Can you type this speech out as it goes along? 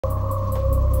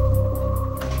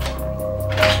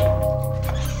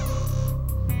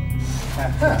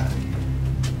Huh.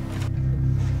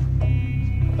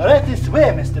 Right this way,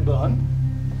 Mr. Bourne.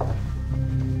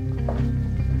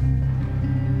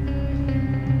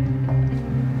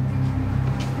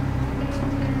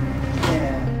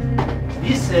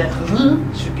 This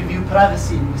room should give you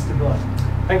privacy, Mr. Bourne.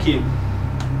 Thank you.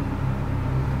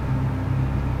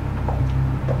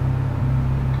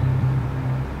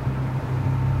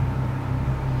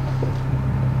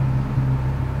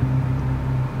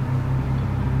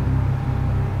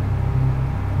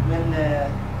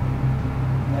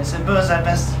 Well, I suppose I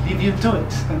best leave you to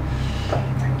it. Thank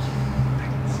you.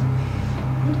 Thanks.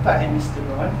 Goodbye, Mr.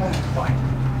 Bourne. Bye.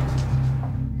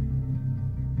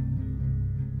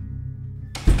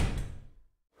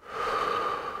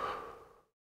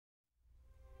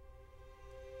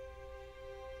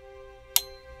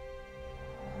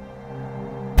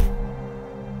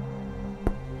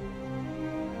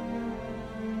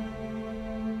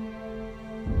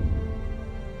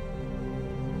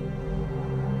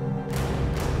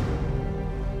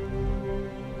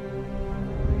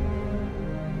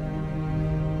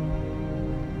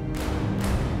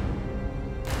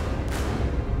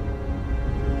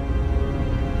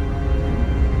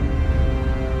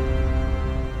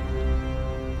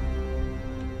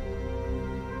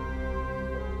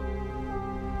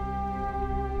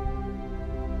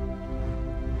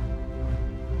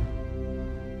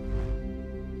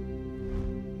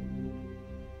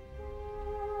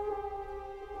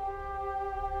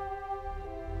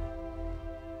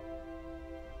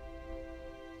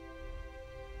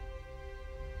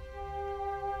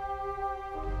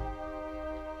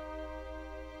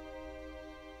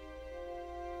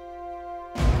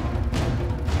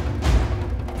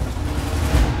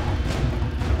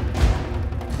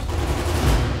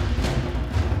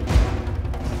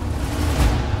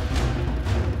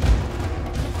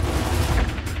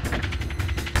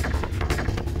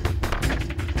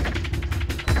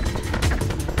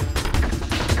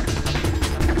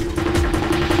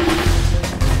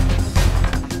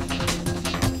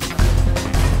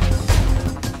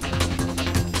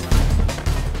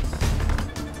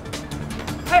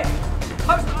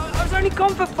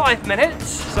 Gone for 5 minutes.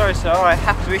 Sorry, sir, I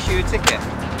have to issue a ticket.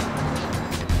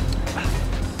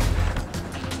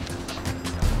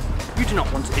 You do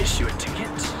not want to issue a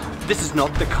ticket. This is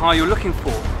not the car you're looking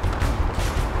for.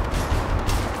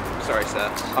 Sorry, sir.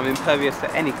 I'm impervious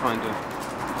to any kind of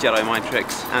Jedi mind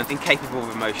tricks and incapable of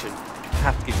emotion. I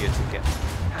have to give you a ticket.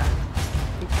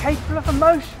 Incapable of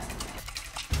emotion?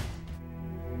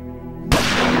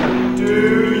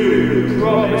 Do you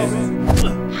promise?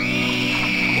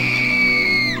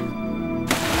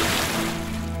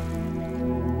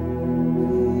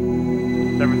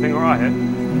 Is everything alright here?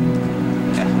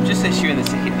 Yeah, I'm just issuing the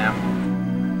ticket now.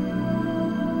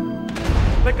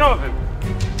 Let go of him.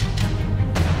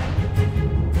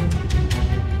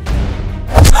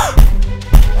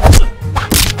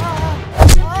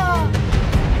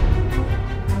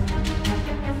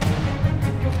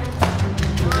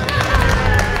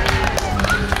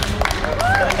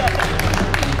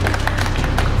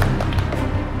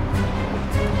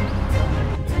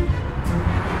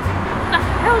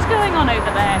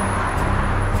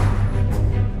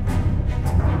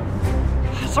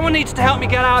 Someone needs to help me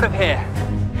get out of here.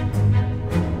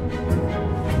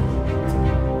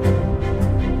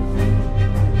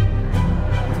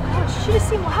 God, you should have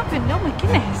seen what happened. Oh my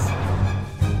goodness.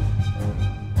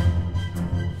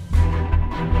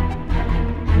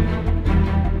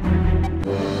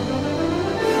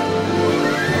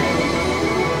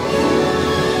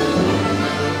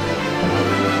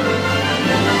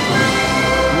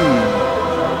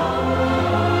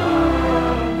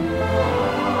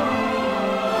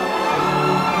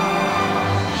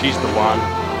 She's the one.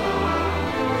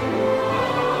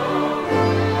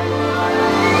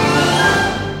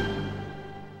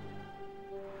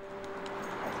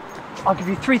 I'll give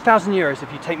you 3,000 euros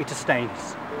if you take me to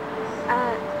Staines.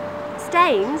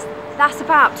 Staines? That's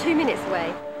about 2 minutes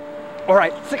away. All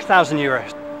right, 6,000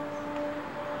 euros.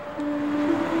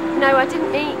 No, I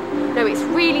didn't mean... No, it's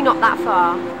really not that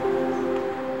far.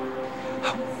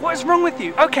 What is wrong with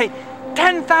you? Okay,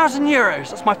 10,000 euros.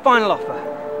 That's my final offer.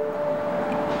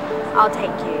 I'll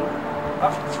take you.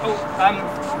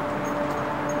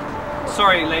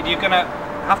 Sorry, lady, you're gonna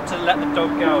have to let the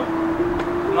dog go.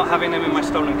 I'm not having him in my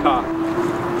stolen car.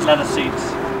 Leather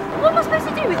seats. What am I supposed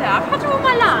to do with her? I've had her all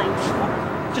my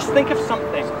life. Just think of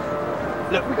something.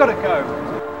 Look, we gotta go.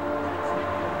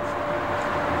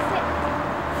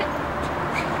 Sit.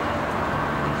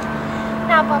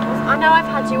 Now, Bubbles, I know I've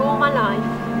had you all my life,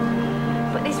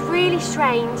 but this really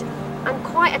strange and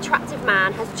quite attractive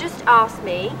man has just asked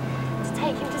me to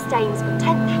take him to Staines for 10,000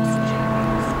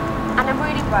 euros. And I'm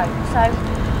really broke, so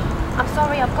I'm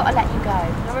sorry I've got to let you go.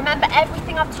 Now remember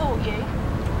everything I've taught you,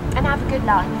 and have a good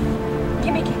life.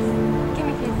 Give me a kiss. Give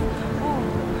me a kiss. Oh,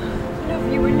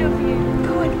 love you, I love you.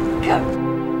 Go on, go.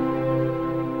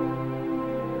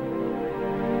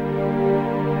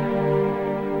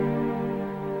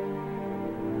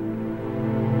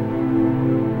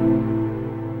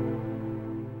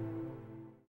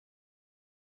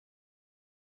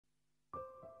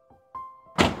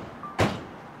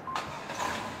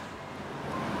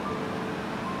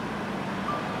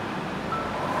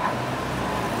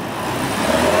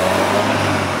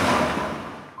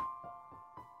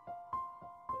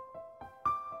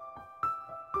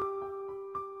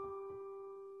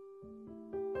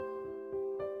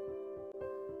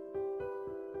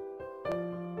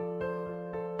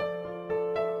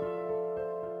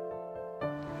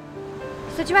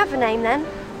 So do you have a name then?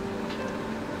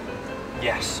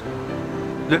 Yes.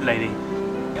 Look, lady,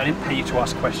 I didn't pay you to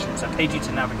ask questions. I paid you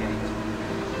to navigate.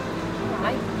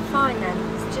 Right, fine then.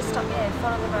 It's just up here,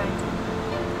 follow the road.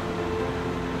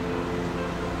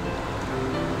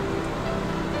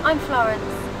 I'm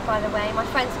Florence, by the way. My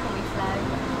friends call me Flo.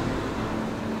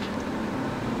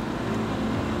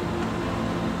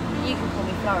 You can call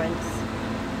me Florence.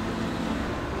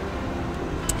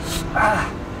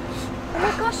 Ah! Oh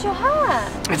my gosh, you're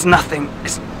hurt. It's nothing.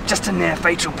 It's just a near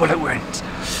fatal bullet wound.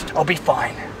 I'll be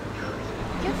fine.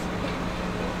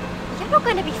 You're not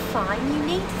going to be fine. You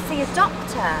need to see a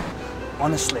doctor.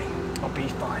 Honestly, I'll be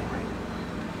fine.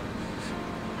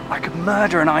 I could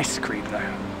murder an ice cream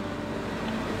though.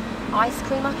 Ice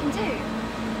cream I can do.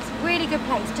 It's a really good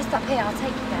place, just up here. I'll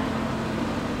take you there.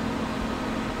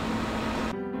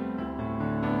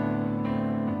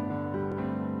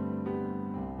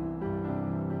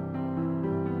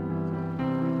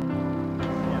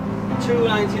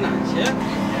 £2.99, yeah?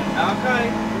 Okay.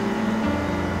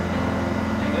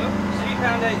 There you go.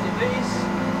 £3.80, please.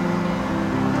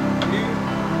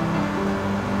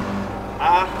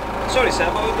 Sorry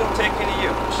sir, but we don't take any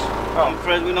euros. I'm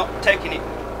afraid we're not taking it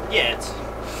yet.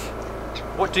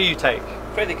 What do you take?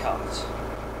 Credit cards.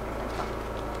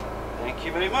 Thank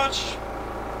you very much.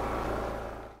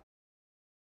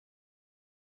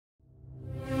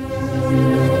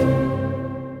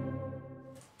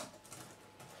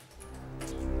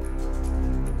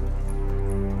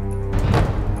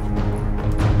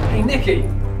 Hey Nicky,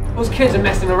 those kids are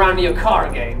messing around in your car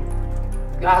again.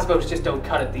 Glass boats just don't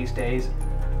cut it these days.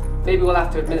 Maybe we'll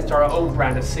have to administer our own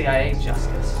brand of CIA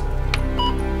justice.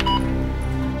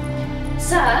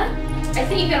 Sir, I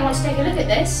think you're going to want to take a look at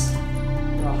this.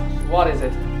 Oh, what is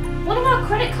it? One of our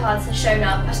credit cards has shown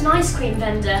up as an ice cream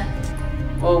vendor.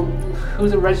 Well,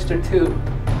 who's it registered to?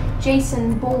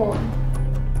 Jason Bourne.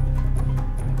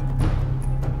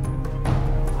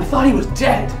 I thought he was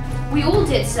dead. We all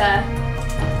did, sir.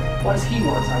 What does he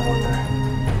want, I wonder?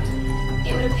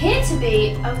 It would appear to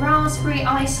be a raspberry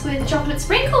ice with chocolate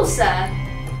sprinkles, sir.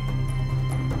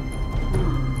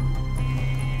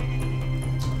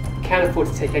 Can't afford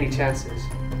to take any chances.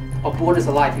 While Bourne is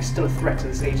alive, he's still a threat to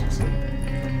this agency.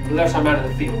 Alert our man in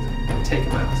the field and take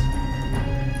him out.